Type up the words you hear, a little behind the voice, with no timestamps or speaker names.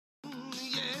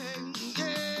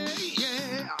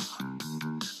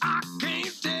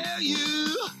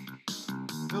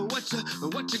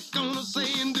What you gonna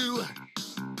say and do?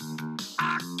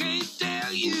 I can't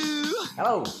tell you.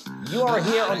 Hello, you are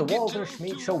here on the Walter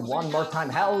Schmidt Show one more time.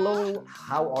 Hello,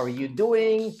 how are you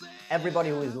doing? Everybody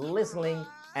who is listening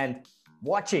and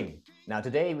watching. Now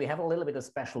today we have a little bit of a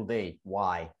special day.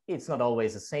 Why? It's not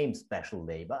always the same special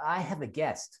day, but I have a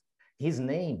guest. His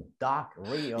name, Doc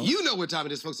Rio. You know what time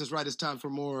it is, folks. That's right. It's time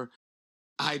for more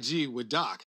IG with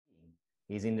Doc.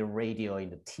 He's in the radio,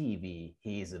 in the TV.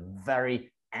 He is a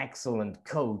very excellent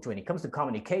coach when it comes to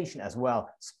communication as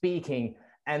well, speaking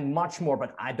and much more,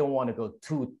 but I don't want to go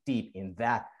too deep in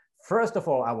that. First of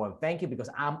all, I want to thank you because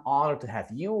I'm honored to have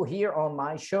you here on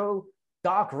my show.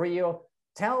 Doc Rio,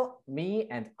 tell me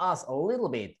and us a little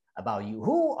bit about you.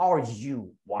 Who are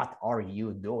you? What are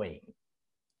you doing?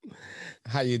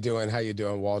 How you doing? How you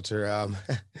doing, Walter?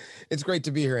 It's great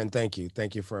to be here, and thank you.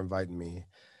 Thank you for inviting me.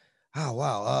 Oh,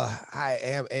 wow.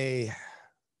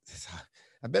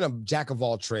 I've been a jack of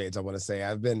all trades, I want to say.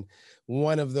 I've been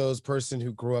one of those person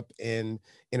who grew up in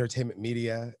entertainment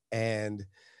media, and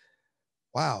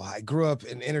wow, I grew up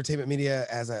in entertainment media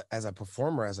as a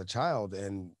performer, as a child,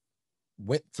 and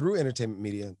went through entertainment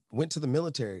media, went to the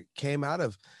military, came out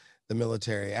of the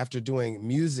military after doing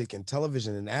music and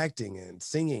television and acting and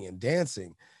singing and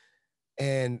dancing,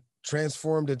 and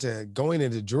transformed into going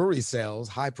into jewelry sales,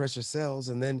 high pressure sales,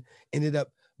 and then ended up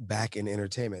back in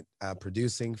entertainment,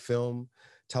 producing film,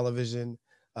 television,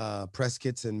 press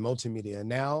kits, and multimedia.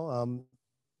 Now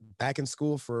back in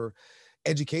school for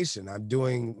education.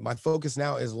 My focus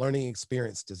now is learning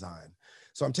experience design.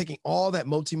 So I'm taking all that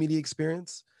multimedia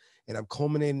experience and I'm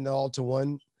culminating it all to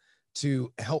one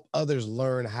to help others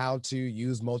learn how to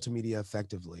use multimedia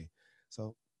effectively.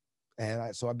 So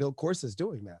I build courses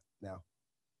doing that now.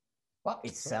 Well,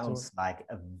 it sounds like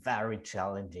a very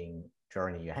challenging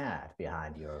journey you had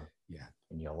behind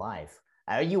in your life.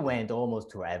 You went almost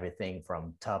to everything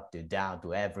from top to down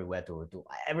to everywhere to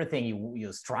everything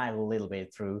you strive a little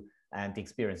bit through, and the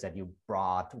experience that you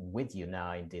brought with you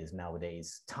now in this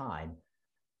nowadays time.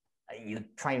 You're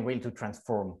trying really to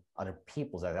transform other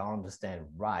people that I understand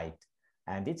right.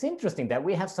 And it's interesting that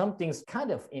we have some things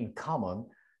kind of in common.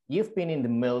 You've been in the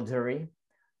military.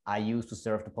 I used to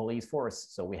serve the police force,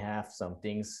 so we have some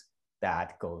things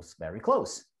that goes very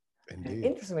close. Indeed.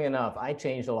 Interestingly enough, I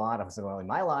changed a lot of in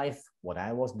my life, what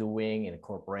I was doing in the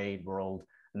corporate world,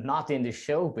 not in the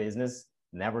show business.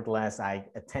 Nevertheless, I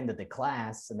attended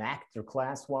an actor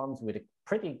class once with a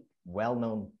pretty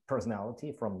well-known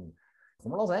personality from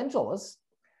Los Angeles,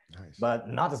 nice. But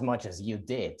not as much as you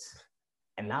did.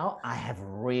 And now I have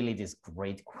really this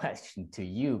great question to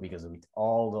you, because with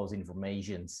all those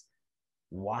informations,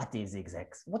 what is it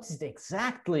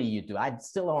exactly you do? I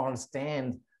still don't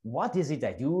understand. What is it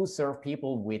that you serve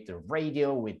people with the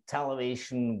radio, with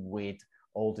television, with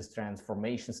all this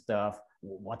transformation stuff?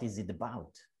 What is it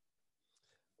about?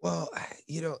 Well,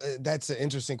 that's an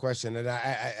interesting question. And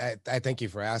I thank you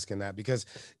for asking that, because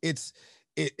it's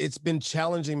been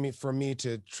challenging for me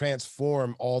to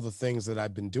transform all the things that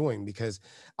I've been doing, because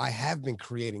I have been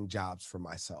creating jobs for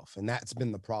myself. And that's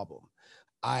been the problem.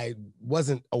 I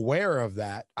wasn't aware of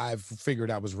that. I've figured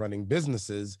I was running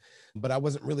businesses, but I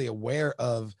wasn't really aware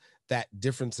of that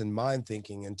difference in mind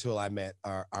thinking until I met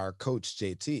our coach,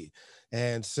 JT.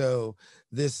 And so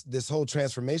this whole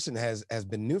transformation has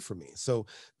been new for me. So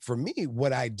for me,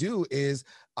 what I do is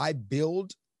I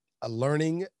build a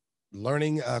learning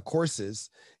courses,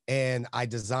 and I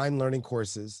design learning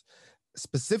courses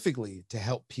specifically to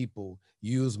help people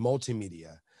use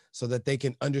multimedia so that they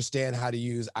can understand how to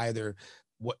use either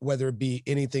whether it be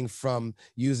anything from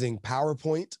using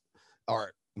PowerPoint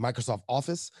or Microsoft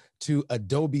Office to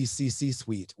Adobe CC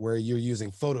Suite, where you're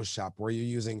using Photoshop, where you're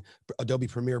using Adobe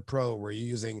Premiere Pro, where you're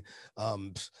using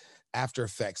After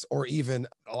Effects, or even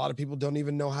a lot of people don't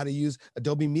even know how to use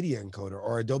Adobe Media Encoder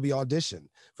or Adobe Audition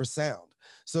for sound.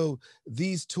 So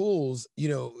these tools,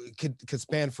 could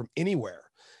span from anywhere.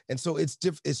 And so it's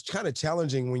kind of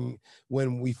challenging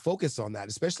when we focus on that,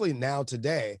 especially now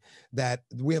today, that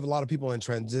we have a lot of people in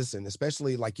transition,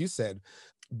 especially like you said,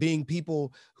 being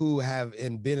people who have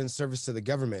been in service to the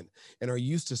government and are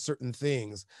used to certain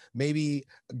things. Maybe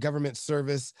government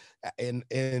service in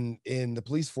the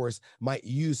police force might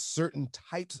use certain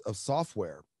types of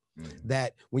software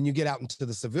that when you get out into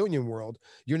the civilian world,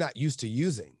 you're not used to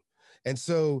using. And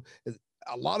so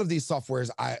a lot of these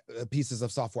pieces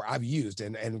of software I've used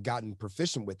and gotten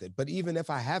proficient with it. But even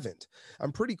if I haven't,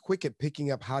 I'm pretty quick at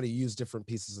picking up how to use different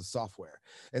pieces of software.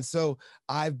 And so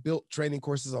I've built training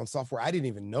courses on software I didn't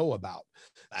even know about.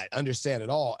 I understand it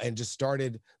all, and just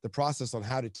started the process on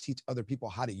how to teach other people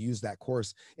how to use that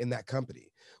course in that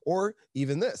company. Or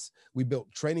even this, we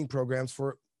built training programs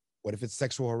for What if it's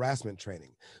sexual harassment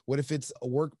training? What if it's a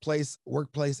workplace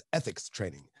ethics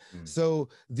training? So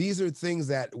these are things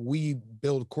that we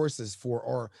build courses for,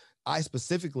 or I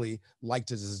specifically like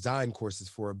to design courses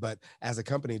for, but as a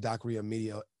company, Doc Rio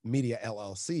Media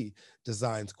LLC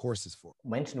designs courses for.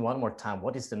 Mention one more time,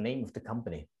 what is the name of the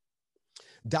company?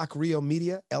 Doc Rio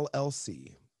Media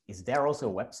LLC. Is there also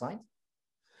a website?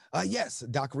 Yes,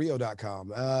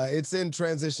 docrio.com. It's in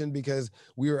transition because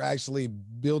we are actually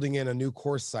building in a new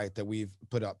course site that we've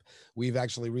put up. We've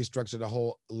actually restructured a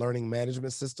whole learning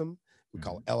management system. We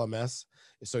call it LMS.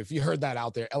 So if you heard that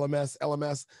out there,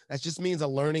 LMS, that just means a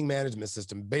learning management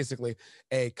system, basically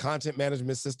a content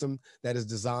management system that is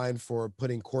designed for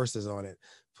putting courses on it,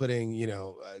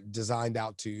 designed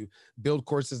out to build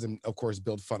courses and of course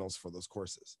build funnels for those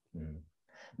courses.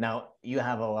 Now, you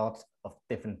have a lot of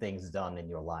different things done in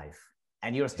your life,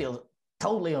 and you're still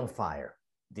totally on fire.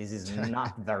 This is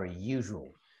not very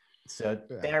usual. So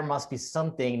there must be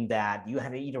something that you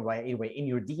have either way in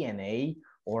your DNA,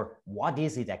 or what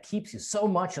is it that keeps you so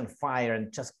much on fire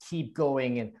and just keep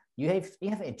going? And you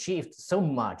have achieved so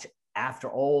much after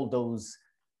all those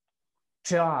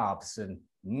jobs and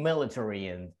military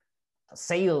and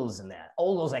sales and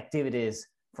all those activities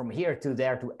from here to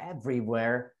there to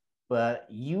everywhere. But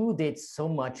you did so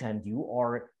much, and you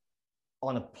are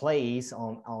on a place,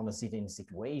 on a certain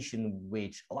situation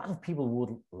which a lot of people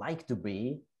would like to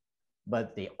be,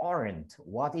 but they aren't.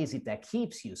 What is it that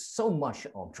keeps you so much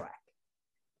on track?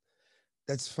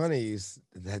 That's funny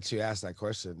that you asked that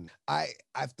question.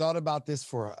 I've thought about this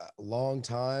for a long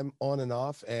time, on and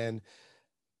off, and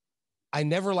I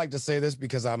never like to say this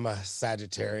because I'm a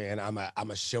Sagittarian.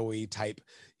 I'm a showy type,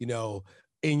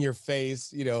 in your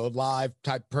face, live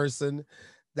type person,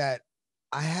 that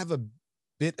I have a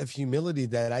bit of humility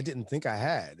that I didn't think I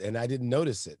had, and I didn't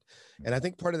notice it. And I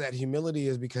think part of that humility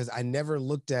is because I never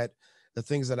looked at the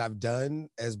things that I've done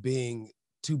as being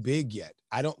too big yet.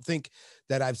 I don't think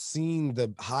that I've seen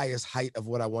the highest height of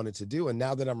what I wanted to do. And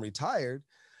now that I'm retired,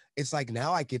 it's like,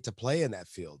 now I get to play in that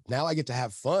field. Now I get to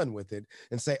have fun with it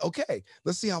and say, okay,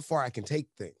 let's see how far I can take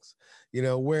things,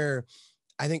 where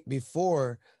I think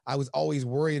before I was always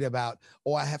worried about,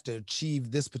 I have to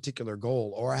achieve this particular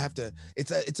goal, or I have to,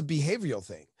 it's a behavioral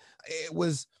thing.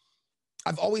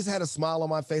 I've always had a smile on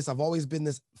my face. I've always been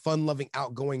this fun-loving,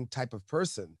 outgoing type of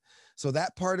person. So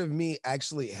that part of me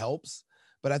actually helps.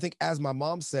 But I think, as my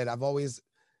mom said, I've always,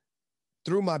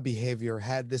 through my behavior,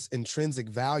 had this intrinsic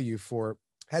value for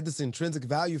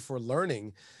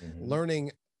learning,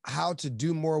 learning how to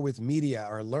do more with media,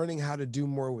 or learning how to do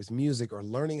more with music, or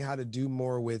learning how to do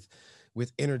more with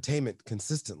entertainment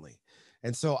consistently.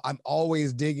 And so I'm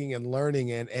always digging and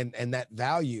learning, and that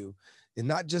value, and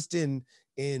not just in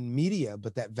media,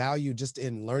 but that value just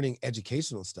in learning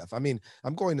educational stuff. I mean,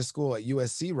 I'm going to school at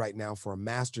USC right now for a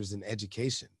master's in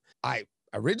education. I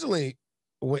originally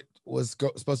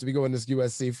supposed to be going to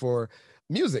USC for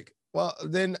music. Well,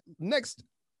 then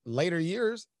later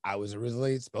years, I was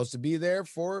originally supposed to be there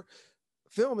for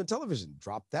film and television.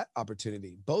 Dropped that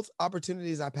opportunity. Both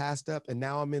opportunities I passed up, and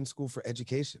now I'm in school for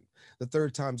education. The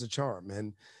third time's a charm.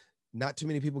 And not too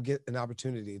many people get an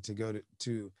opportunity to go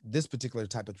to this particular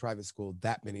type of private school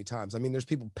that many times. I mean, there's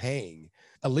people paying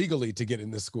illegally to get in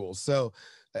this school. So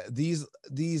these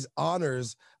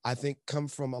honors, I think, come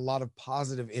from a lot of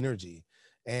positive energy.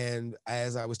 And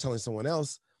as I was telling someone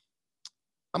else,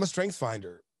 I'm a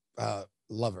StrengthsFinder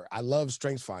lover. I love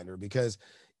StrengthsFinder because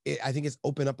I think it's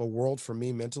opened up a world for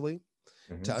me mentally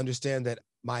to understand that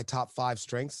my top 5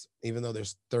 strengths, even though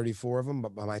there's 34 of them,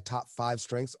 but my top 5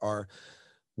 strengths are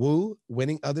woo,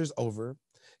 winning others over,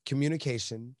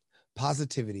 communication,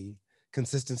 positivity,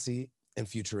 consistency, and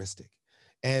futuristic.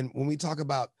 And when we talk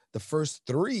about the first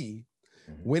 3,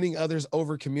 winning others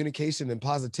over, communication, and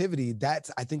positivity,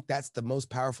 I think that's the most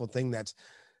powerful thing that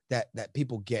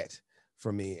people get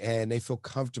from me, and they feel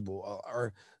comfortable,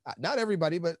 or not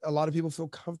everybody, but a lot of people feel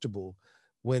comfortable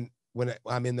when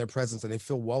I'm in their presence, and they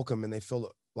feel welcome, and they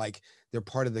feel like they're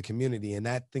part of the community. And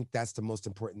I think that's the most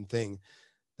important thing.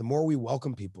 The more we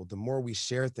welcome people, the more we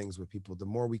share things with people, the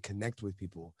more we connect with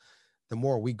people, the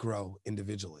more we grow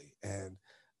individually. And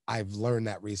I've learned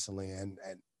that recently. And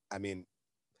I mean,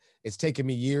 it's taken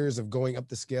me years of going up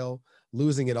the scale,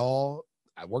 losing it all.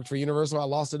 I worked for Universal. I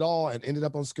lost it all and ended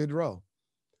up on Skid Row.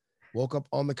 Woke up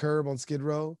on the curb on Skid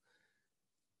Row,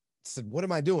 said, what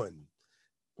am I doing?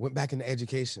 Went back into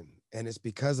education. And it's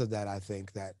because of that, I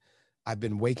think, that I've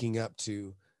been waking up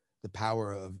to the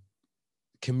power of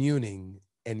communing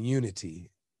and unity,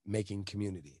 making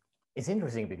community. It's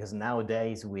interesting because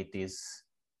nowadays, with this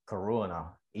corona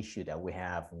issue that we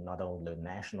have, not only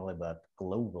nationally, but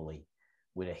globally,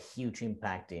 with a huge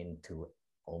impact into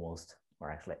almost,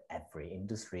 or actually every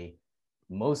industry,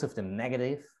 most of them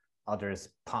negative, others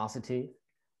positive,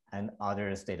 and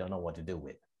others they don't know what to do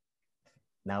with.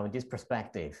 Now, in this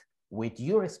perspective, with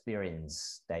your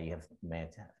experience that you have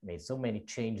made so many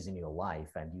changes in your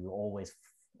life and you always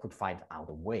could find out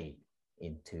a way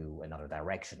into another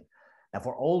direction. Now,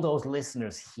 for all those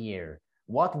listeners here,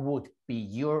 what would be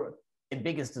your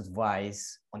biggest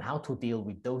advice on how to deal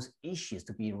with those issues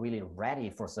to be really ready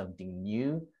for something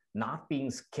new, not being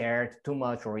scared too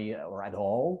much or at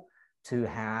all, to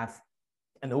have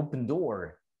an open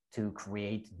door to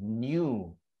create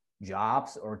new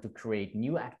jobs or to create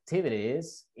new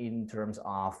activities in terms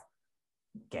of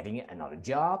getting another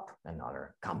job,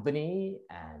 another company,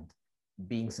 and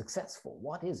being successful?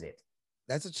 What is it?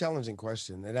 That's a challenging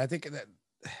question. And I think that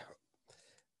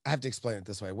I have to explain it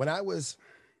this way. When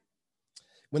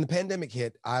the pandemic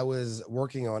hit, I was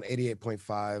working on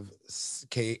 88.5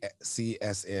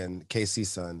 KC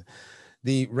Sun,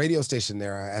 the radio station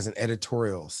there, as an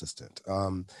editorial assistant.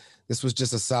 This was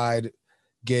just a side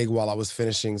gig while I was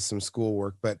finishing some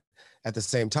schoolwork, but at the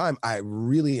same time, I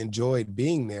really enjoyed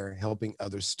being there, helping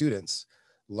other students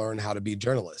learn how to be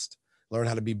journalists, learn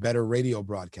how to be better radio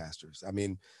broadcasters. I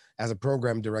mean, as a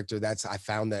program director, I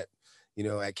found that,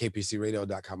 at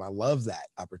kpcradio.com, I love that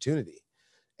opportunity.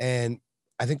 And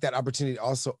I think that opportunity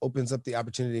also opens up the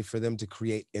opportunity for them to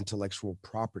create intellectual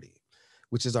property,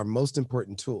 which is our most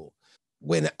important tool.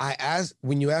 When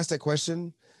you ask that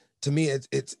question, to me,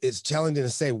 it's challenging to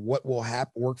say what will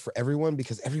work for everyone,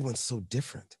 because everyone's so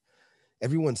different.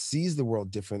 Everyone sees the world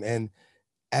different. And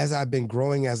as I've been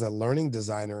growing as a learning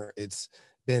designer, it's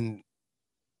been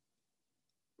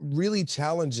really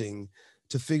challenging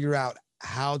to figure out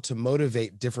how to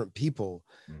motivate different people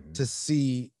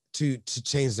to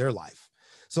change their life.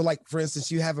 So like, for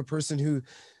instance, you have a person who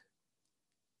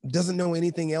doesn't know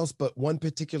anything else but one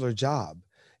particular job.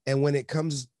 And when it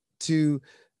comes to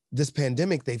this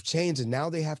pandemic, they've changed, and now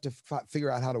they have to figure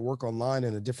out how to work online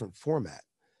in a different format.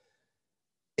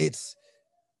 It's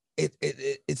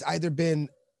either been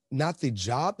not the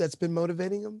job that's been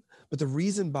motivating them, but the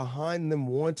reason behind them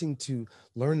wanting to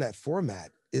learn that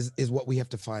format is what we have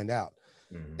to find out.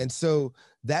 And so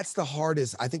that's the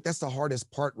hardest. I think that's the hardest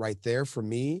part right there for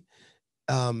me.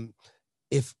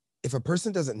 If a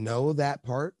person doesn't know that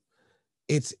part,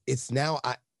 it's now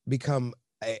become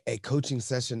a coaching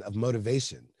session of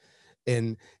motivation,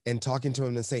 and talking to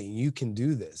them and saying, you can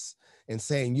do this, and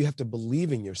saying you have to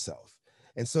believe in yourself.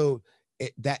 And so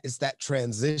that is that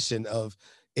transition of,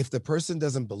 if the person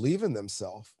doesn't believe in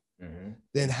themselves,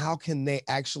 then how can they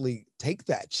actually take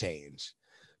that change?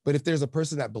 But if there's a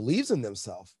person that believes in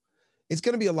themselves, it's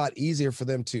going to be a lot easier for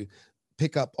them to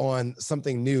pick up on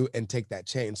something new and take that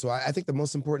change. So I think the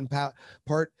most important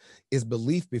part is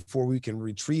belief before we can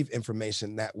retrieve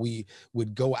information that we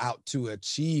would go out to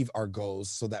achieve our goals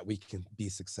so that we can be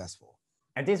successful.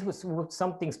 And this would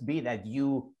some things be that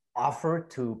you offer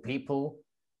to people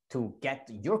to get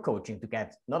your coaching, to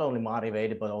get not only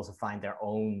motivated, but also find their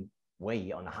own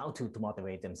way on how to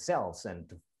motivate themselves and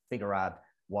to figure out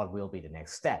what will be the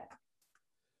next step.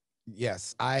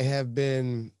 Yes, I have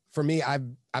been, for me,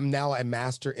 I'm now a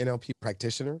master NLP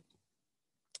practitioner,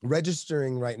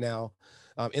 registering right now,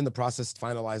 in the process,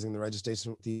 finalizing the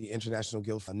registration with the International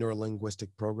Guild for Neurolinguistic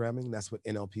Programming. That's what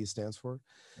NLP stands for.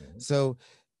 So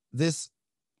this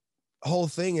whole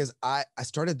thing is, I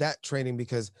started that training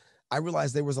because I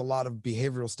realized there was a lot of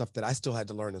behavioral stuff that I still had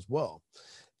to learn as well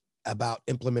about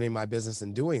implementing my business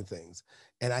and doing things.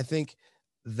 And I think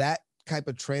that type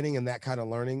of training and that kind of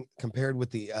learning, compared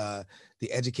with the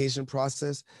education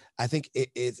process, I think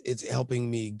it's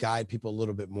helping me guide people a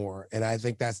little bit more. And I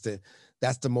think that's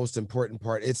the most important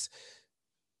part. It's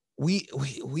we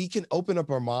can open up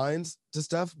our minds to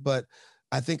stuff, but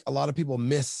I think a lot of people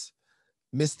miss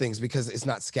things because it's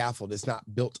not scaffolded, it's not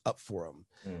built up for them.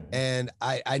 And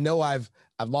I know I've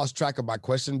lost track of my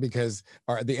question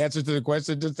or the answer to the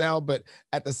question just now, but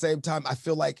at the same time, I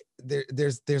feel like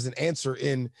there's an answer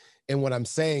in what I'm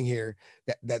saying here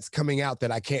that's coming out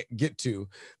that I can't get to.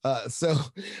 So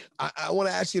I want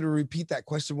to ask you to repeat that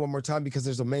question one more time, because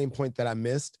there's a main point that I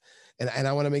missed, and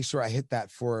I want to make sure I hit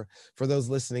that for those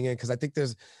listening in, because I think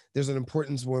there's an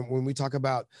importance when we talk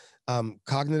about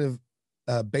cognitive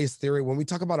based theory, when we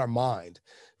talk about our mind,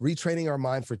 retraining our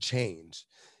mind for change.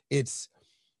 It's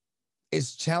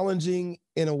challenging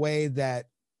in a way that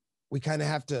we kind of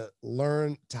have to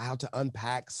learn how to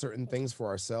unpack certain things for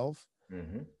ourselves.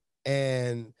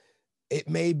 And it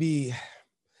may be,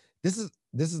 this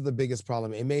is the biggest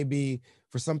problem. It may be,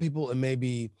 for some people, it may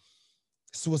be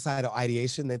suicidal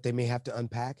ideation that they may have to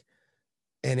unpack.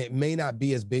 And it may not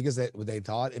be as big as they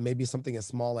thought. It may be something as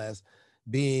small as,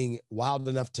 being wild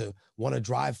enough to want to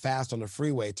drive fast on the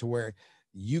freeway to where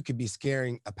you could be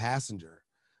scaring a passenger,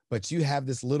 but you have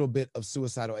this little bit of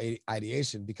suicidal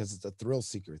ideation because it's a thrill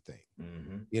seeker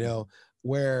thing, you know,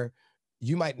 where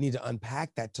you might need to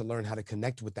unpack that to learn how to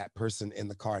connect with that person in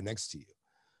the car next to you,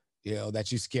 you know,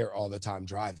 that you scare all the time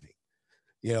driving,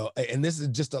 you know, and this is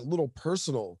just a little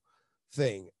personal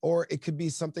thing, or it could be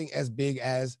something as big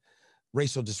as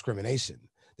racial discrimination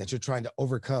that you're trying to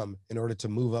overcome in order to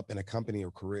move up in a company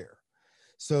or career.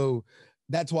 So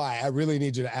that's why I really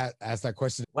need you to ask that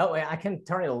question. Well, I can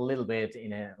turn it a little bit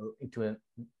into a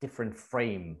different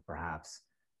frame, perhaps,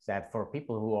 that for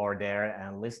people who are there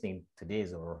and listening to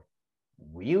this or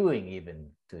viewing even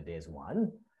to this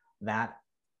one, that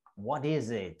what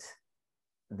is it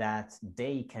that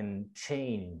they can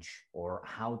change or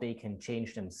how they can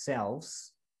change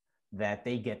themselves, that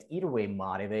they get either way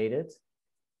motivated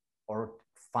or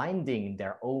finding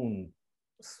their own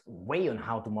way on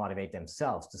how to motivate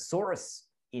themselves, the source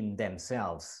in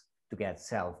themselves to get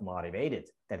self-motivated,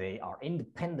 that they are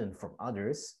independent from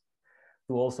others,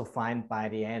 to also find by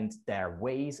the end their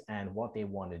ways and what they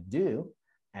want to do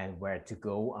and where to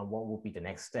go and what will be the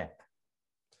next step.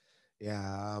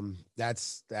 Yeah,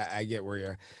 that's that. I get where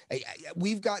you're.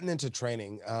 We've gotten into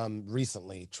training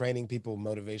recently, training people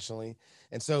motivationally,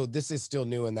 and so this is still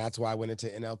new, and that's why I went into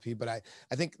NLP. But I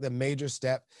think the major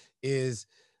step is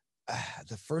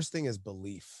the first thing is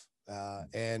belief,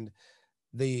 and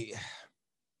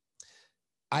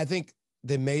I think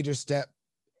the major step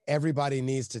everybody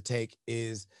needs to take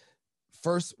is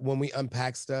first, when we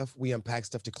unpack stuff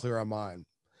to clear our mind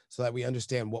so that we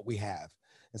understand what we have.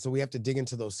 And so we have to dig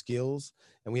into those skills,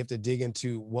 and we have to dig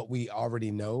into what we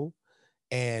already know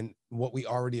and what we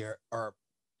already are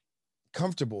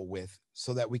comfortable with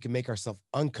so that we can make ourselves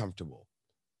uncomfortable,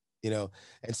 you know?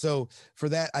 And so for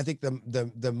that, I think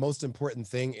the most important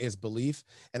thing is belief.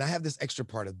 And I have this extra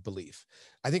part of belief.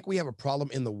 I think we have a problem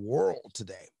in the world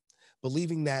today,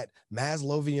 believing that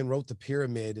Maslowian wrote the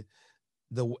pyramid,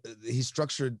 he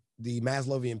structured the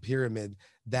Maslowian pyramid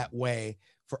that way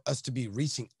for us to be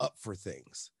reaching up for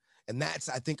things. And that's,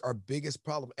 I think, our biggest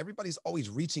problem. Everybody's always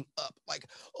reaching up, like,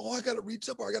 oh, I got to reach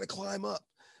up or I got to climb up.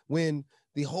 When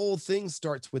the whole thing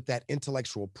starts with that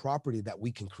intellectual property that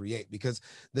we can create, because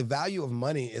the value of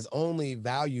money is only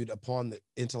valued upon the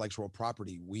intellectual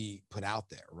property we put out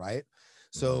there, right?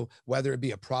 So whether it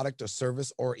be a product or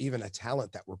service or even a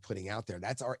talent that we're putting out there,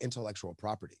 that's our intellectual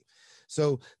property.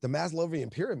 So the Maslowian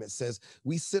pyramid says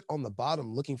we sit on the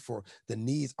bottom looking for the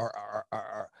needs,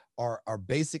 our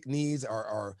basic needs,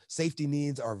 our safety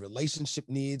needs, our relationship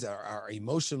needs, our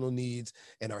emotional needs,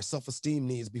 and our self-esteem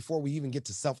needs before we even get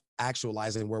to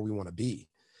self-actualizing where we want to be.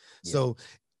 Yeah. So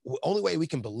the only way we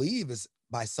can believe is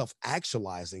by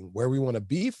self-actualizing where we want to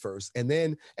be first. And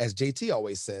then, as JT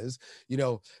always says, you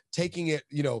know, taking it,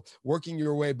 you know, working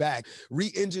your way back,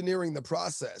 re-engineering the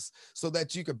process so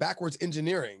that you could backwards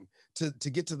engineering to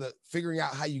get to the figuring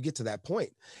out how you get to that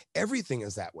point. Everything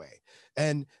is that way.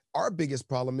 And our biggest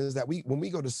problem is that when we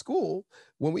go to school,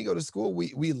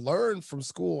 we learn from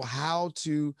school how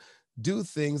to do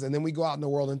things, and then we go out in the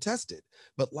world and test it.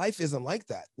 But life isn't like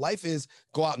that. Life is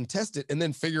go out and test it and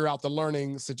then figure out the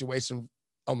learning situation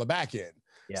on the back end.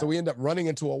 Yeah. So we end up running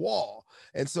into a wall.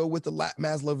 And so with the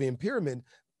Maslowian pyramid,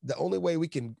 the only way we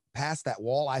can pass that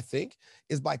wall, I think,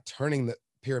 is by turning the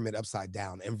pyramid upside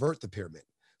down, invert the pyramid,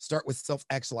 start with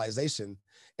self-actualization,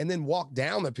 and then walk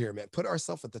down the pyramid, put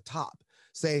ourselves at the top,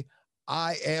 say,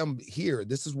 I am here.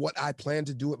 This is what I plan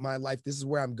to do with my life. This is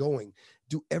where I'm going.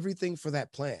 Do everything for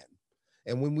that plan.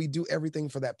 And when we do everything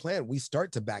for that plan, we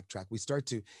start to backtrack. We start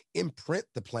to imprint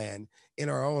the plan in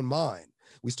our own mind.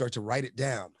 We start to write it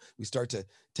down. We start to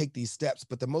take these steps.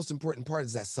 But the most important part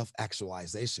is that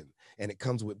self-actualization, and it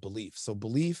comes with belief. So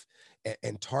belief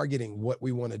and targeting what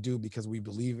we want to do because we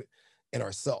believe in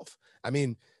ourselves. I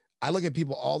mean, I look at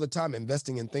people all the time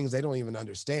investing in things they don't even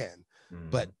understand,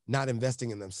 but not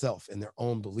investing in themselves and their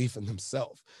own belief in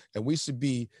themselves. And we should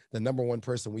be the number one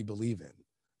person we believe in.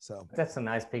 So that's a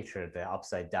nice picture, the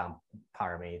upside down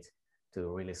pyramid, to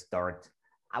really start.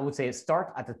 I would say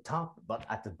start at the top, but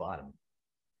at the bottom.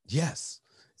 Yes,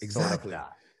 exactly. Sort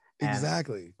of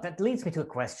exactly. That leads me to a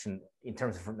question in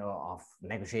terms of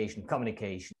negotiation,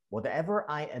 communication. Whatever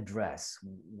I address,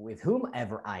 with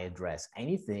whomever I address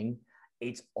anything,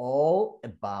 it's all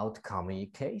about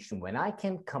communication. When I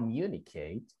can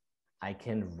communicate, I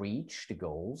can reach the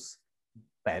goals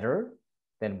better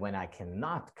than when I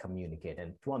cannot communicate.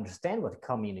 And to understand what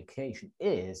communication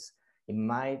is, in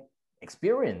my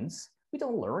experience, we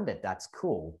don't learn that. That's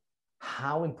cool.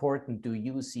 How important do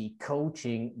you see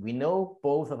coaching? We know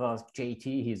both of us, JT,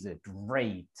 he's a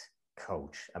great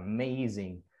coach.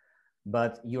 Amazing.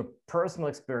 But your personal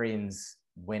experience,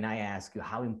 when I ask you,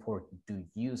 how important do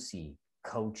you see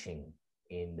coaching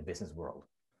in the business world?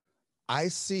 I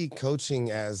see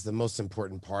coaching as the most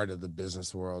important part of the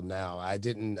business world now. I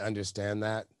didn't understand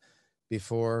that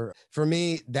before. For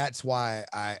me, that's why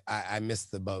I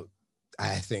missed the boat,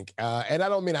 I think. And I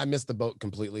don't mean I missed the boat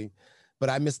completely, but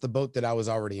I missed the boat that I was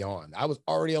already on. I was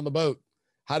already on the boat.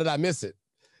 How did I miss it?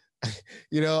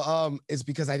 It's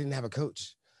because I didn't have a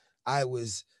coach. I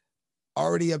was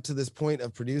already up to this point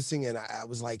of producing, and I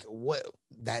was like, what?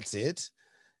 That's it?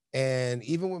 And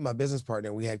even with my business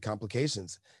partner, we had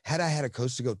complications. Had I had a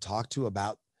coach to go talk to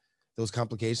about those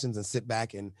complications and sit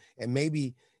back and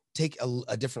maybe take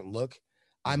a different look,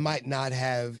 I might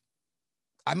have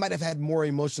had more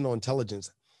emotional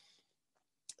intelligence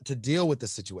to deal with the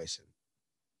situation.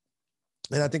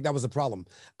 And I think that was the problem.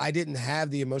 I didn't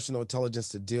have the emotional intelligence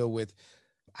to deal with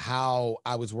how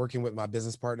I was working with my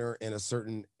business partner in a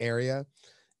certain area.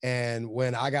 And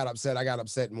when I got upset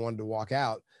and wanted to walk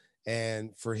out.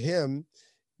 And for him,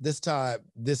 this type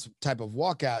of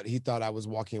walkout, he thought I was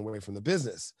walking away from the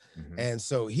business. Mm-hmm. And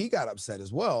so he got upset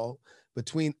as well.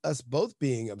 Between us both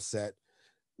being upset,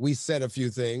 we said a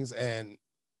few things and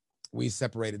we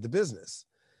separated the business.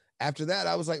 After that,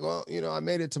 I was like, well, I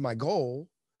made it to my goal,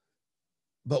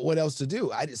 but what else to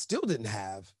do? I still didn't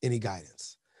have any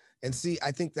guidance. And see,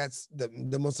 I think that's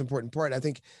the most important part. I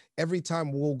think every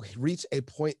time we'll reach a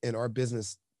point in our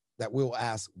business that we'll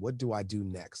ask, what do I do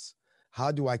next?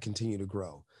 How do I continue to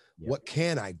grow? Yep. What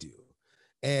can I do?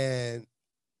 And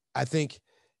I think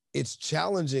it's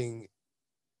challenging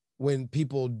when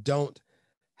people don't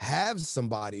have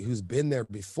somebody who's been there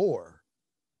before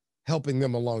helping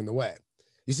them along the way.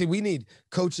 You see, we need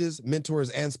coaches, mentors,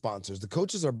 and sponsors. The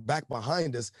coaches are back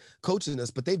behind us, coaching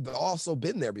us, but they've also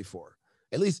been there before.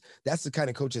 At least that's the kind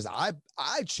of coaches I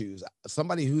choose.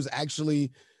 Somebody who's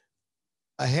actually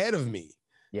ahead of me.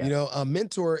 Yeah. A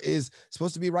mentor is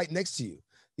supposed to be right next to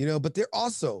you, but they're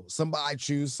also I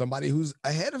choose somebody who's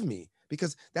ahead of me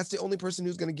because that's the only person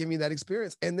who's going to give me that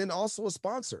experience. And then also a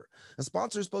sponsor. A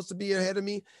sponsor is supposed to be ahead of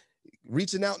me,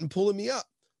 reaching out and pulling me up.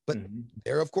 But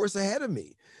they're, of course, ahead of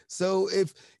me. So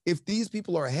if these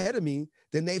people are ahead of me,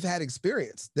 then they've had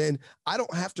experience. Then I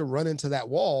don't have to run into that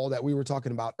wall that we were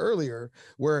talking about earlier,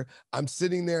 where I'm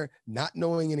sitting there not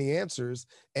knowing any answers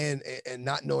and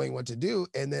not knowing what to do.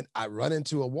 And then I run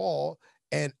into a wall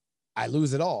and I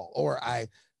lose it all. Or I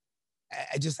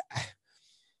just,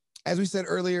 as we said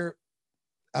earlier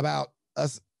about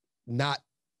us not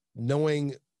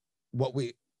knowing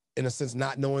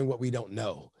not knowing what we don't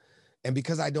know. And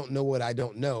because I don't know what I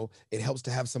don't know, it helps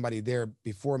to have somebody there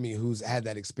before me who's had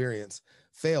that experience,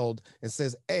 failed, and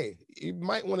says, hey, you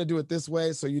might want to do it this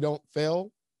way so you don't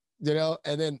fail,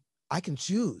 and then I can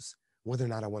choose whether or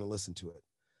not I want to listen to it.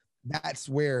 That's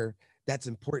where that's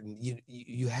important.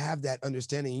 You have that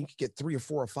understanding. You can get 3 or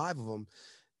 4 or 5 of them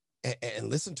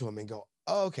and listen to them and go,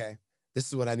 oh, okay, this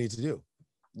is what I need to do.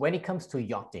 When it comes to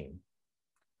yachting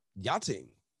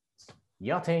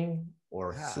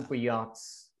or super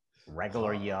yachts,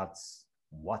 regular yachts,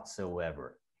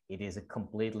 whatsoever. It is a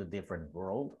completely different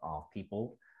world of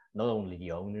people, not only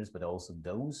the owners, but also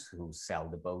those who sell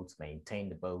the boats, maintain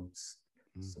the boats,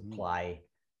 supply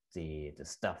the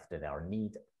stuff that are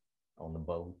needed on the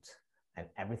boat, and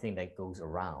everything that goes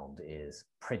around is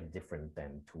pretty different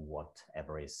than to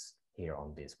whatever is here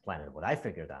on this planet, what I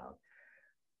figured out.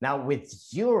 Now, with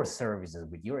your services,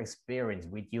 with your experience,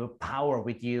 with your power,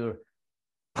 with your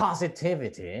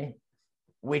positivity,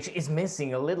 which is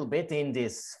missing a little bit in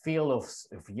this field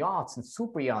of yachts and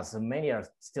super yachts. And many are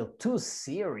still too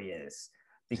serious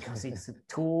because it's a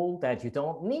tool that you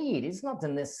don't need. It's not a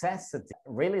necessity.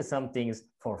 Really, some things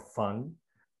for fun.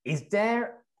 Is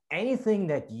there anything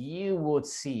that you would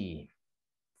see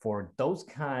for those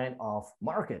kind of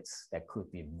markets that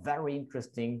could be very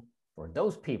interesting for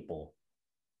those people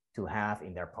to have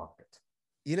in their pocket?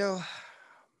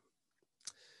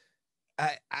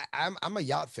 I'm a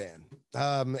yacht fan.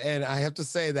 And I have to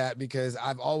say that because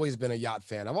I've always been a yacht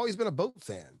fan. I've always been a boat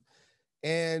fan.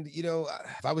 And,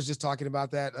 if I was just talking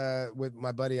about that with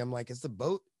my buddy, I'm like, is the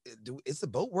boat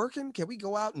working? Can we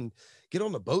go out and get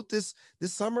on the boat this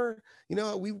summer?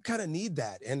 We kind of need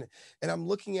that. And I'm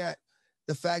looking at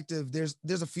the fact of there's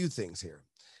a few things here.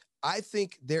 I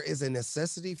think there is a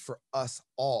necessity for us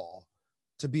all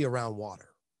to be around water,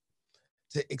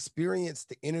 to experience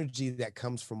the energy that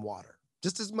comes from water.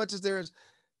 Just as much as there's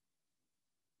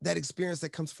that experience that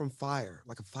comes from fire,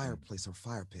 like a fireplace or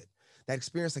fire pit, that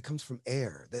experience that comes from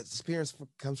air, that experience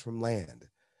comes from land.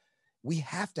 We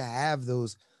have to have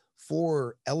those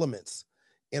 4 elements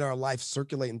in our life,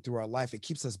 circulating through our life, it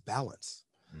keeps us balanced.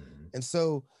 Mm-hmm. And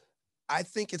so I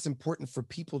think it's important for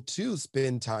people to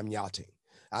spend time yachting.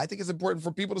 I think it's important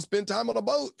for people to spend time on a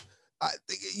boat. I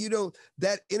think,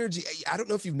 that energy, I don't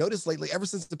know if you've noticed lately, ever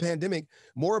since the pandemic,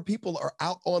 more people are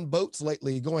out on boats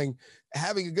lately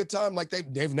having a good time like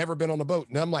they've never been on a boat.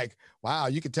 And I'm like, wow,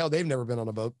 you could tell they've never been on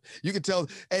a boat. You could tell.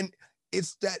 And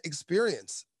it's that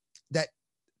experience that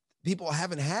people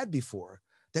haven't had before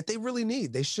that they really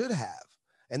need. They should have.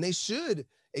 And they should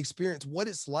experience what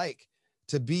it's like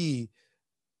to be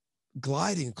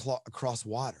gliding across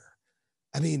water.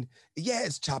 I mean, yeah,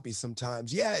 it's choppy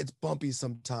sometimes. Yeah, it's bumpy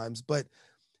sometimes, but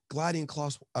gliding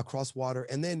across water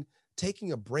and then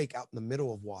taking a break out in the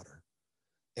middle of water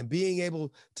and being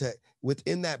able to,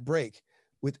 within that break,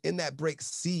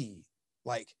 see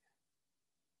like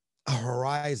a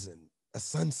horizon, a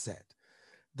sunset,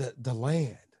 the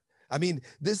land. I mean,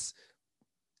 this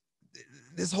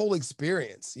whole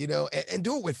experience, and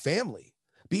do it with family,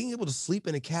 being able to sleep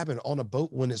in a cabin on a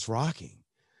boat when it's rocking.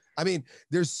 I mean,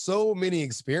 there's so many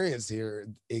experiences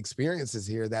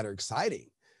here that are exciting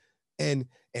and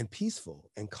peaceful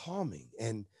and calming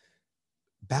and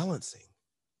balancing.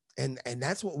 And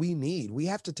that's what we need. We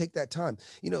have to take that time.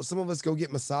 Some of us go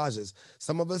get massages.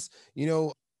 Some of us,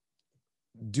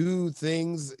 do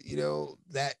things,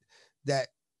 that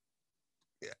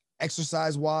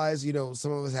exercise wise,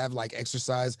 some of us have like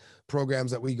exercise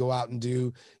programs that we go out and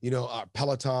do,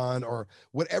 Peloton or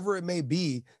whatever it may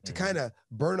be to kind of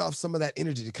burn off some of that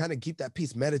energy, to kind of keep that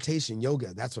peace. Meditation,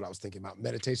 yoga. That's what I was thinking about,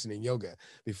 meditation and yoga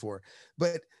before.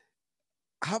 But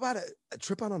how about a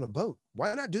trip out on a boat?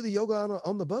 Why not do the yoga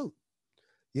on the boat?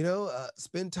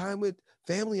 Spend time with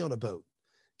family on a boat,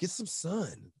 get some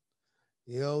sun,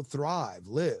 thrive,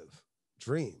 live,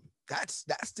 dream. That's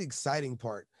the exciting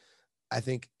part, I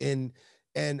think. And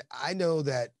I know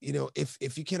that,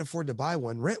 if you can't afford to buy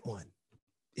one, rent one,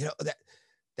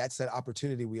 that's that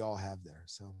opportunity we all have there.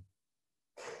 So.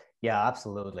 Yeah,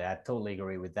 absolutely. I totally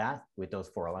agree with that, with those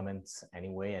four elements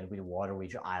anyway, and with water,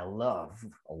 which I love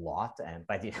a lot. And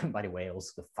by the way,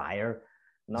 also the fire.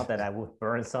 Not that I would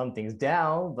burn some things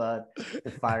down, but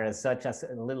the fire as such, as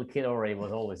a little kid already,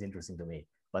 was always interesting to me.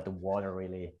 But the water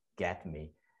really get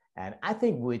me. And I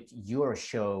think with your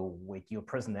show, with your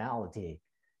personality,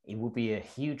 it would be a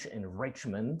huge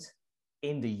enrichment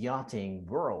in the yachting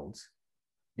world,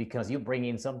 because you bring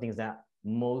in some things that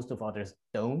most of others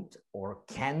don't or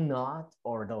cannot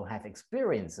or don't have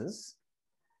experiences.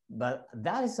 But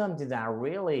that is something that I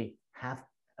really have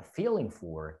a feeling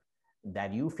for,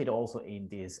 that you fit also in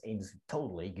this industry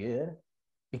totally good,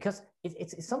 because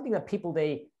it's something that people,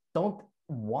 they don't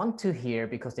want to hear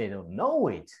because they don't know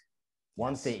it.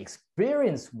 Once they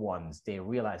experience once, they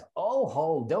realize, oh,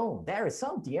 hold on, there is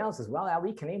something else as well that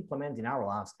we can implement in our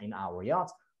lives, in our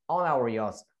yachts, on our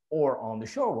yachts, or on the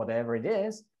shore, whatever it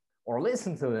is, or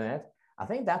listen to it. I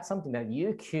think that's something that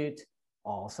you could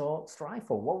also strive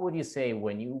for. What would you say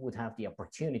when you would have the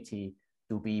opportunity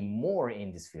to be more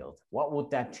in this field? What would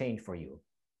that change for you?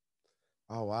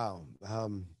 Oh, wow.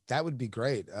 That would be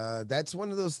great. That's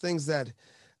one of those things that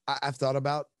I've thought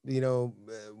about,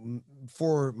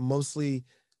 for mostly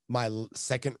my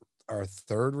second or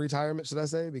third retirement, should I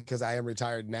say, because I am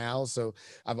retired now. So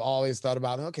I've always thought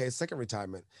about, okay, second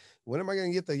retirement. When am I going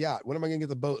to get the yacht? When am I going to get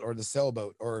the boat or the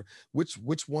sailboat, or which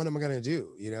one am I going to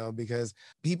do? Because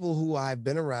people who I've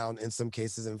been around in some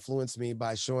cases influence me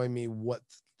by showing me what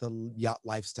the yacht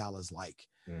lifestyle is like,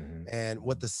 and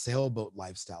what the sailboat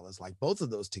lifestyle is like. Both of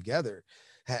those together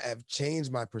have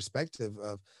changed my perspective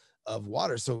of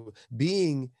water. So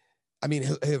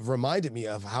have reminded me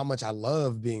of how much I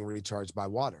love being recharged by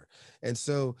water. And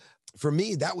so for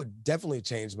me, that would definitely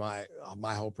change my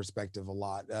whole perspective a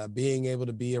lot. Being able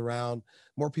to be around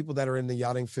more people that are in the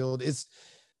yachting field, there's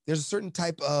a certain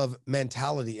type of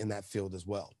mentality in that field as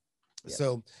well. Yeah.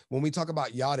 So when we talk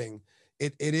about yachting,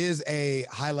 it is a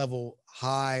high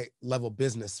level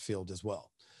business field as well.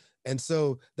 And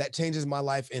so that changes my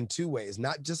life in two ways,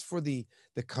 not just for the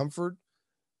comfort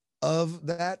of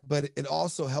that, but it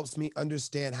also helps me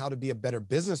understand how to be a better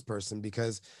business person,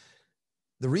 because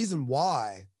the reason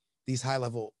why these high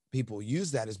level people use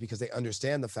that is because they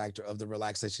understand the factor of the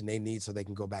relaxation they need so they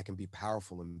can go back and be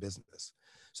powerful in business,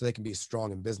 so they can be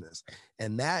strong in business.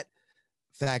 And that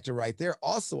factor right there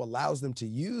also allows them to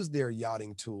use their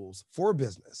yachting tools for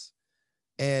business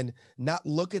and not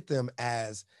look at them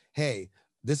as, hey,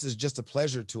 this is just a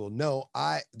pleasure tool. No,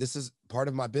 this is part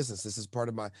of my business. This is part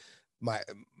of my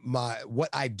what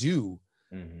I do.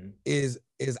 is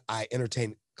I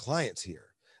entertain clients here.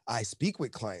 I speak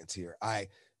with clients here. I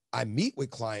meet with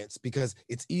clients because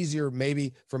it's easier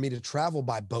maybe for me to travel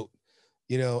by boat,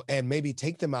 you know, and maybe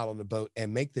take them out on the boat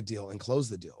and make the deal and close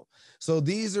the deal. So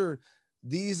these are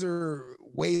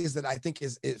ways that I think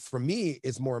for me,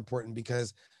 is more important,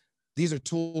 because these are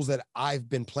tools that I've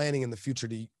been planning in the future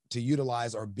to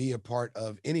utilize or be a part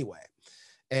of anyway.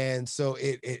 And so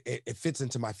it fits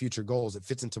into my future goals. It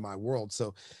fits into my world.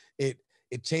 So it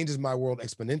changes my world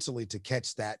exponentially to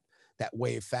catch that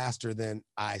wave faster than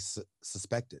I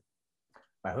suspected.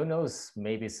 But who knows?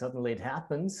 Maybe suddenly it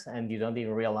happens and you don't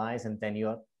even realize, and then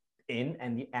you're in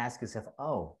and you ask yourself,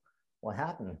 "Oh, what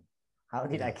happened? How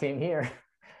did I came here?"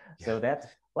 Yeah. So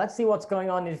let's see what's going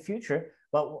on in the future.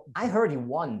 But I heard you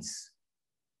once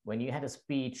when you had a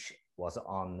speech, was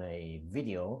on a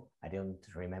video. I don't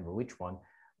remember which one,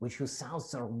 which you sound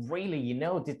so really, you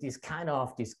know, this kind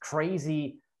of this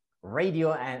crazy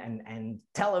radio and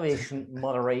television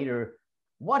moderator.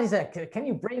 What is that? Can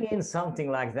you bring in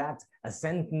something like that? A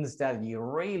sentence that you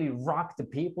really rock the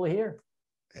people here?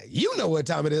 You know what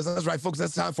time it is. That's right, folks.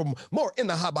 That's time for more In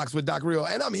the Hot Box with Doc Rio.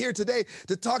 And I'm here today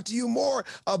to talk to you more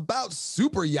about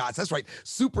super yachts. That's right,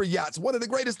 super yachts. One of the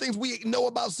greatest things we know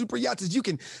about super yachts is you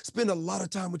can spend a lot of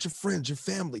time with your friends, your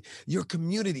family, your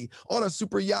community. On a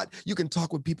super yacht, you can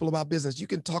talk with people about business. You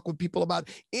can talk with people about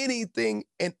anything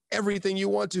and everything you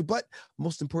want to. But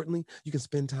most importantly, you can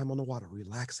spend time on the water,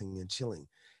 relaxing and chilling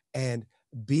and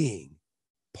being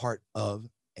part of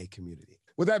a community.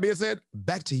 With that being said,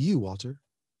 back to you, Walter.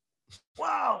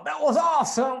 Wow, that was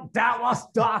awesome. That was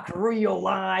Doc Rio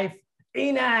live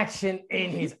in action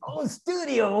in his own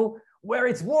studio, where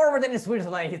it's warmer than in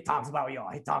Switzerland. He talks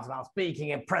about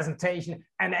speaking and presentation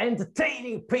and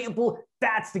entertaining people.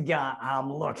 That's the guy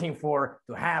I'm looking for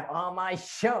to have on my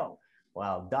show.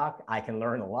 Well, Doc, I can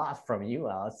learn a lot from you.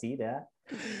 I'll see that.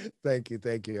 Thank you.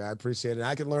 I appreciate it.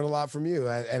 I can learn a lot from you.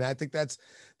 And I think that's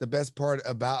the best part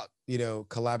about, you know,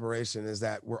 collaboration, is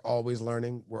that we're always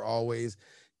learning. We're always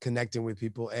connecting with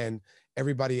people, and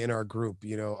everybody in our group,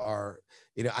 you know,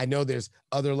 I know there's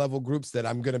other level groups that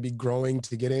I'm going to be growing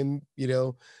to get in, you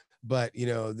know, but you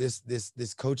know, this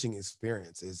coaching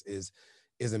experience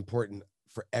is important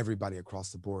for everybody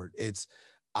across the board.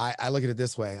 I look at it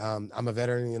this way. I'm a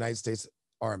veteran in the United States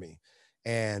Army,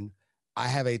 and I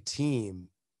have a team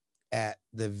at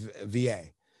the VA,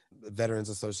 Veterans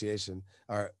Association,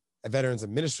 or Veterans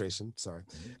Administration, sorry.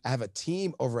 I have a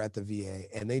team over at the VA,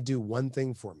 and they do one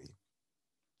thing for me.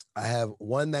 I have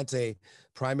one that's a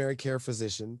primary care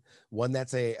physician, one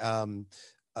that's a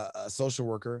social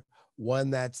worker, one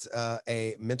that's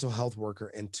a mental health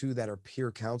worker, and two that are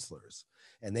peer counselors.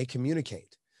 And they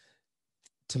communicate.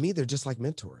 To me, they're just like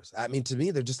mentors. I mean, to me,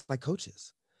 they're just like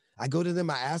coaches. I go to them,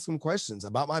 I ask them questions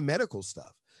about my medical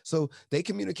stuff. So they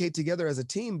communicate together as a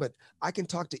team, but I can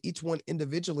talk to each one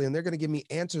individually, and they're going to give me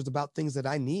answers about things that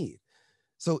I need.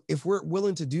 So if we're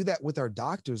willing to do that with our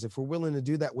doctors, if we're willing to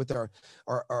do that with our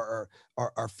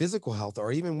physical health,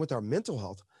 or even with our mental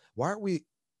health, why aren't we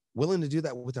willing to do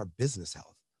that with our business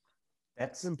health?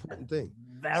 That's an important thing.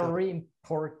 Very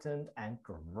important and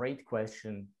great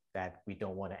question that we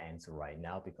don't want to answer right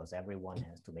now, because everyone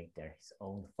has to make his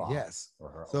own thought. Yes.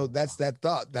 So that's that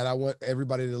thought that I want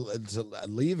everybody to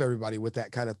leave everybody with,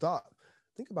 that kind of thought.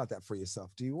 Think about that for yourself.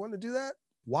 Do you want to do that?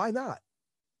 Why not?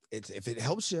 If it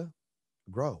helps you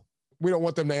grow. We don't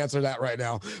want them to answer that right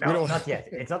now. No, not yet.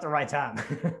 It's not the right time.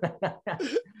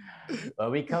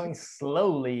 But we're coming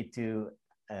slowly to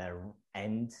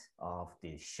end of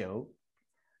the show.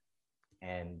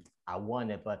 And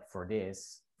but for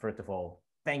this, first of all,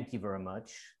 thank you very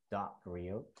much, Doc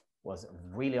Rio. It was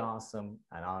really awesome,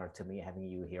 an honor to me having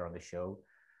you here on the show.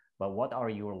 But what are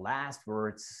your last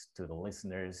words to the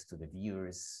listeners, to the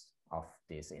viewers of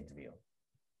this interview?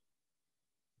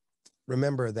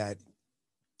 Remember that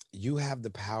you have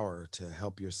the power to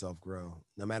help yourself grow,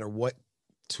 no matter what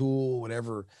tool,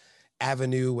 whatever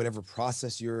avenue, whatever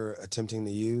process you're attempting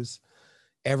to use.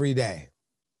 Every day,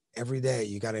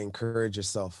 you got to encourage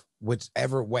yourself,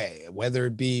 whichever way, whether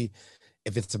it be,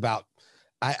 if it's about,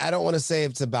 I don't want to say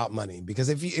it's about money, because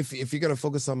if you're going to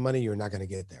focus on money, you're not going to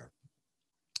get there.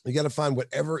 You got to find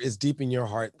whatever is deep in your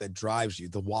heart that drives you,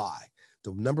 the why,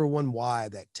 the number one why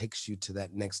that takes you to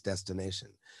that next destination.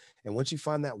 And once you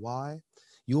find that why,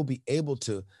 you'll be able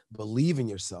to believe in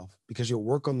yourself, because you'll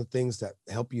work on the things that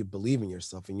help you believe in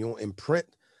yourself, and you'll imprint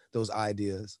those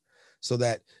ideas so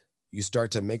that you start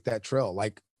to make that trail.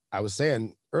 Like I was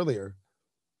saying earlier,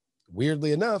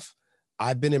 weirdly enough,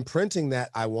 I've been imprinting that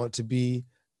I want to be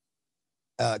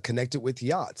connected with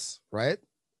yachts, right?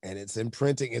 And it's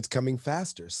imprinting, it's coming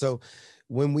faster. So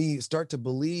when we start to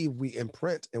believe, we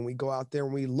imprint, and we go out there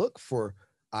and we look for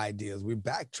ideas, we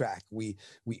backtrack, we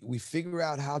figure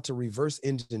out how to reverse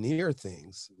engineer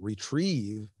things,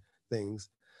 retrieve things,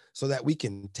 so that we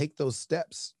can take those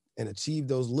steps and achieve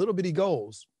those little bitty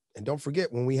goals. And don't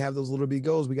forget, when we have those little bitty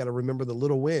goals, we got to remember the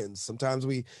little wins. Sometimes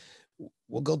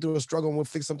we'll go through a struggle and we'll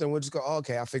fix something. We'll just go, oh,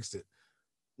 okay, I fixed it.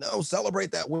 No,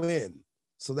 celebrate that win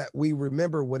so that we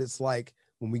remember what it's like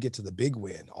when we get to the big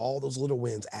win. All those little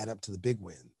wins add up to the big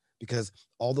win, because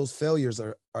all those failures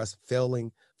are us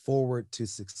failing forward to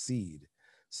succeed.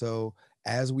 So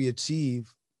as we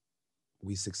achieve,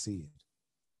 we succeed.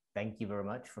 Thank you very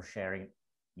much for sharing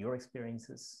your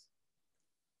experiences,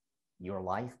 your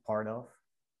life part of,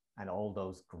 and all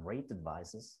those great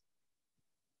advices.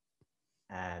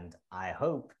 And I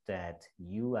hope that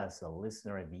you as a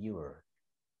listener and viewer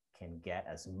can get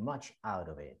as much out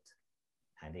of it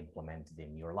and implement it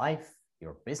in your life,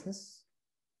 your business,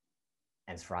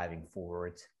 and striving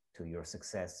forward to your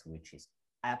success, which is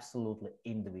absolutely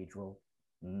individual,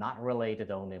 not related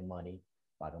only on money,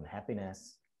 but on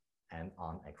happiness and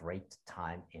on a great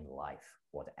time in life,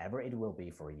 whatever it will be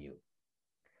for you.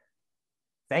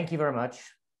 Thank you very much.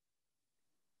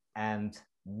 And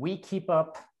we keep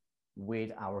up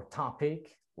with our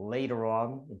topic later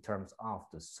on in terms of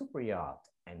the super yacht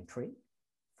entry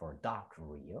for Doc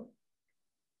Rio.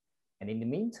 And in the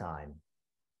meantime,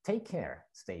 take care,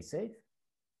 stay safe.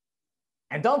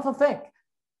 And don't forget,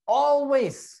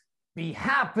 always be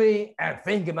happy and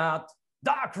think about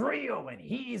Doc Rio when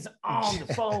he's on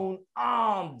the phone,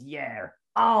 on the air,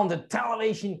 on the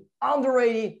television, on the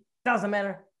radio, doesn't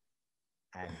matter.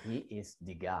 And he is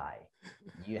the guy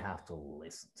you have to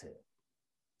listen to.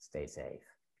 Stay safe.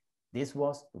 This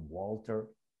was the Walter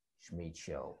Schmidt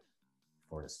Show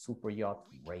for the Super Yacht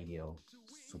Radio.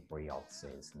 Super Yacht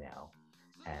says now.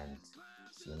 And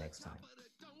see you next time.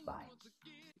 Bye.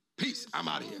 Peace. I'm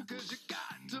out of here. 'Cause you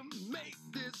got to make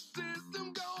this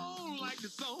system go like the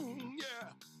song, yeah.